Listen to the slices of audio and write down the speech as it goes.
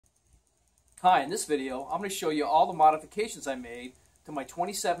Hi, in this video, I'm going to show you all the modifications I made to my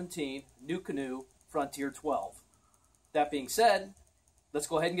 2017 Nucanoe Frontier 12. That being said, let's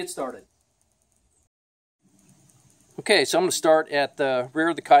go ahead and get started. Okay, so I'm going to start at the rear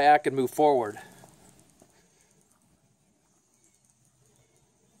of the kayak and move forward.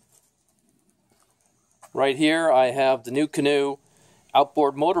 Right here I have the Nucanoe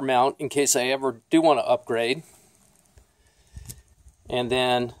outboard motor mount in case I ever do want to upgrade. And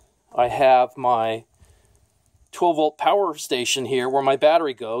then I have my 12-volt power station here where my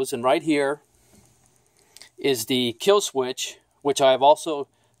battery goes, and right here is the kill switch, which I've also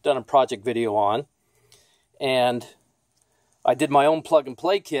done a project video on. And I did my own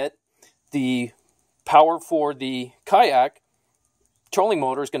plug-and-play kit. The power for the kayak trolling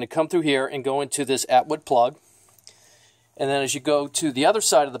motor is going to come through here and go into this Atwood plug. And then as you go to the other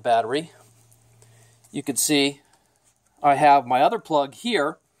side of the battery, you can see I have my other plug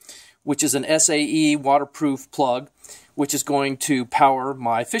here, which is an SAE waterproof plug, which is going to power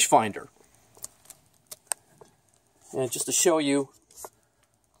my fish finder. And just to show you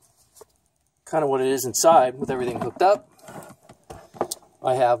kind of what it is inside with everything hooked up,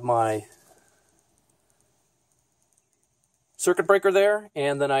 I have my circuit breaker there,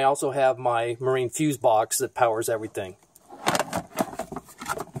 and then I also have my marine fuse box that powers everything.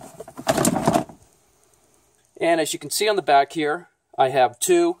 And as you can see on the back here, I have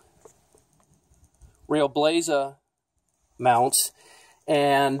two Railblaza mounts,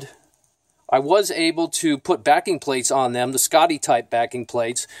 and I was able to put backing plates on them, the Scotty type backing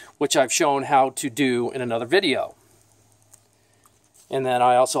plates, which I've shown how to do in another video. And then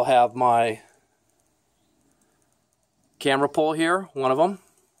I also have my camera pole here, one of them.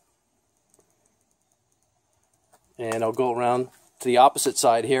 And I'll go around to the opposite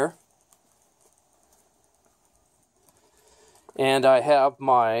side here. And I have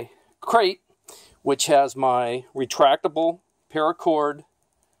my crate, which has my retractable paracord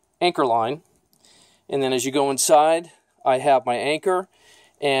anchor line. And then as you go inside, I have my anchor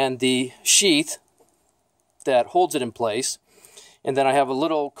and the sheath that holds it in place. And then I have a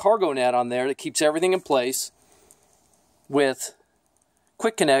little cargo net on there that keeps everything in place with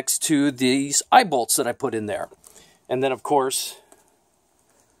quick connects to these eye bolts that I put in there. And then of course,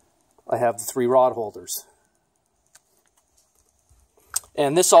 I have the 3 rod holders.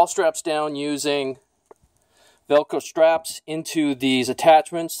 And this all straps down using Velcro straps into these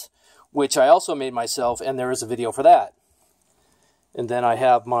attachments, which I also made myself, and there is a video for that. And then I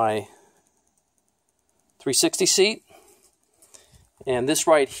have my 360 seat. And this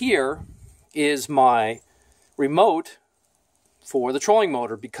right here is my remote for the trolling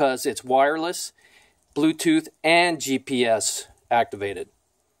motor because it's wireless, Bluetooth, and GPS activated.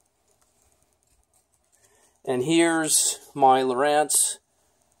 And here's my Lowrance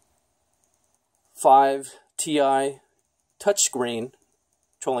 5 Ti touchscreen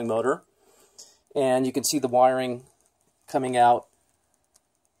trolling motor, and you can see the wiring coming out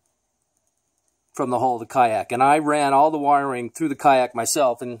from the hull of the kayak. And I ran all the wiring through the kayak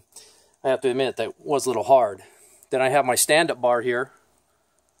myself, and I have to admit that was a little hard. Then I have my stand-up bar here,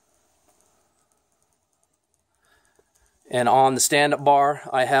 and on the stand-up bar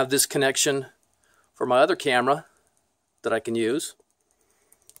I have this connection for my other camera that I can use.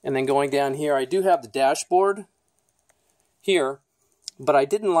 And then going down here, I do have the dashboard here, but I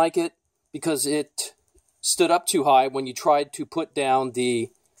didn't like it because it stood up too high when you tried to put down the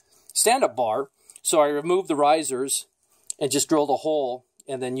stand-up bar. So I removed the risers and just drilled a hole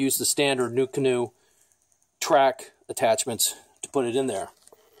and then used the standard Nucanoe track attachments to put it in there.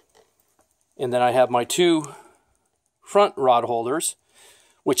 And then I have my 2 front rod holders,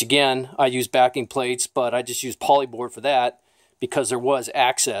 which again, I use backing plates, but I just use polyboard for that because there was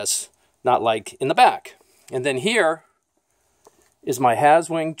access, not like in the back. And then here is my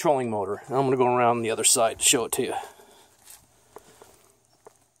Haswing trolling motor. And I'm going to go around the other side to show it to you.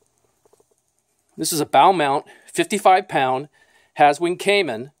 This is a bow mount, 55-pound Haswing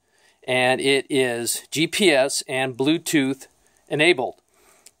Cayman, and it is GPS and Bluetooth enabled.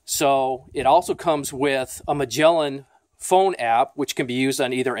 So it also comes with a Magellan phone app, which can be used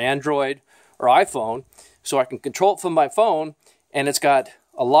on either Android or iPhone. So I can control it from my phone, and it's got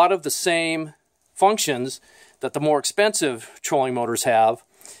a lot of the same functions that the more expensive trolling motors have,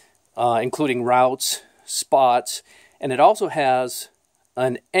 including routes, spots, and it also has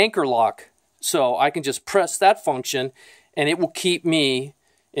an anchor lock. So I can just press that function, and it will keep me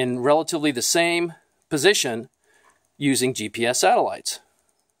in relatively the same position using GPS satellites.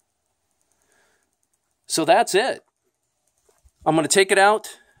 So that's it. I'm going to take it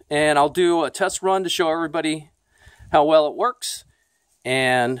out, and I'll do a test run to show everybody how well it works.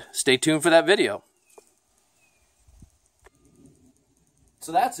 and stay tuned for that video.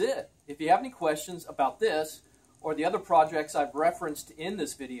 So that's it. If you have any questions about this or the other projects I've referenced in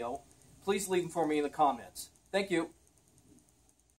this video, please leave them for me in the comments. Thank you.